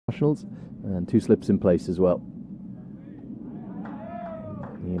internationals, and 2 slips in place as well.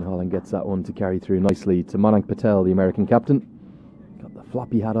 Ian Holland gets that one to carry through nicely to Manik Patel, the American captain. Got the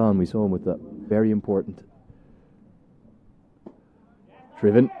floppy hat on, we saw him with that. Very important.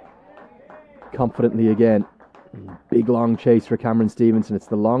 Driven confidently again. Big long chase for Cameron Stevenson. It's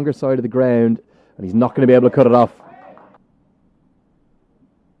the longer side of the ground, and he's not going to be able to cut it off.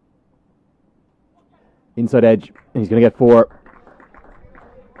 Inside edge, and he's going to get 4.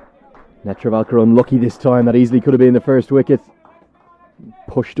 Netravalkar unlucky this time. That easily could have been the first wicket.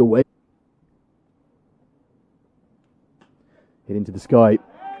 Pushed away. Hit into the sky.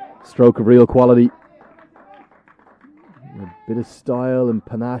 Stroke of real quality. A bit of style and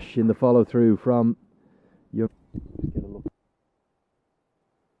panache in the follow through from your.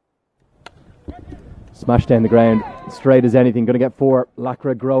 Smash down the ground, straight as anything, going to get 4.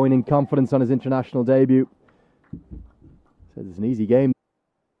 Lakra growing in confidence on his international debut. Says it's an easy game.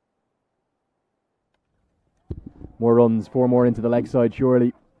 More runs, 4 more into the leg side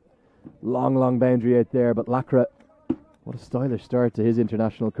surely. Long boundary out there, but Lakra, what a stylish start to his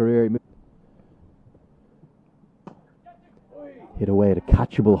international career. Hit away at a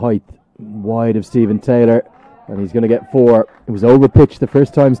catchable height, wide of Stephen Taylor, and he's going to get 4. It was over pitch the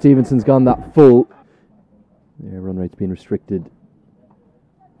first time Stevenson's gone that full. Yeah, run rate's been restricted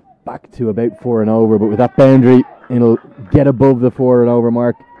back to about 4 and over, but with that boundary, it'll get above the 4 and over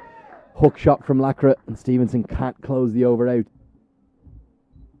mark. Hook shot from Lakra, and Stevenson can't close the over out.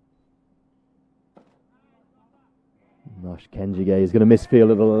 Nosh Kenjige is going to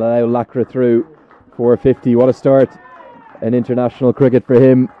misfield. It'll allow Lakra through. 450. What a start in international cricket for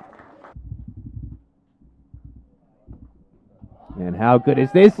him. And how good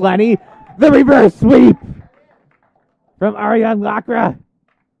is this, Lenny? The reverse sweep from Aryan Lakra.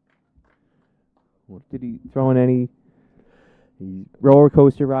 Did he throw in any roller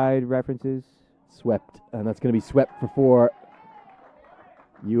coaster ride references? Swept, and that's going to be swept for 4.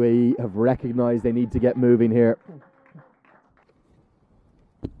 UAE have recognised they need to get moving here.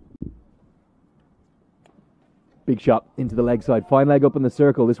 Big shot into the leg side. Fine leg up in the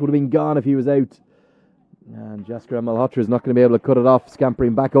circle. This would have been gone if he was out. And Jaskaran Malhotra is not going to be able to cut it off.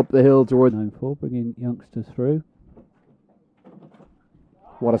 Scampering back up the hill towards 9-4, bringing youngsters through.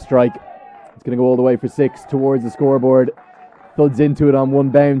 What a strike. It's going to go all the way for 6 towards the scoreboard. Thuds into it on one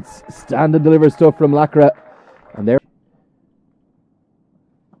bounce. Stand and deliver stuff from Lakra. And there.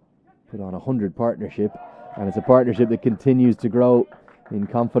 Put on 100 partnership. And it's a partnership that continues to grow in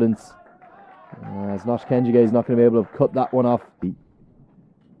confidence. As Nosh Kenjige is not going to be able to cut that one off.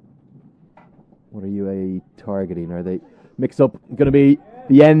 What are UAE targeting? Are they mixed up? Going to be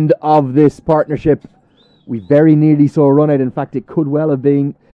the end of this partnership. We very nearly saw a run out. In fact, it could well have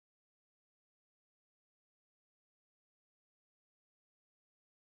been.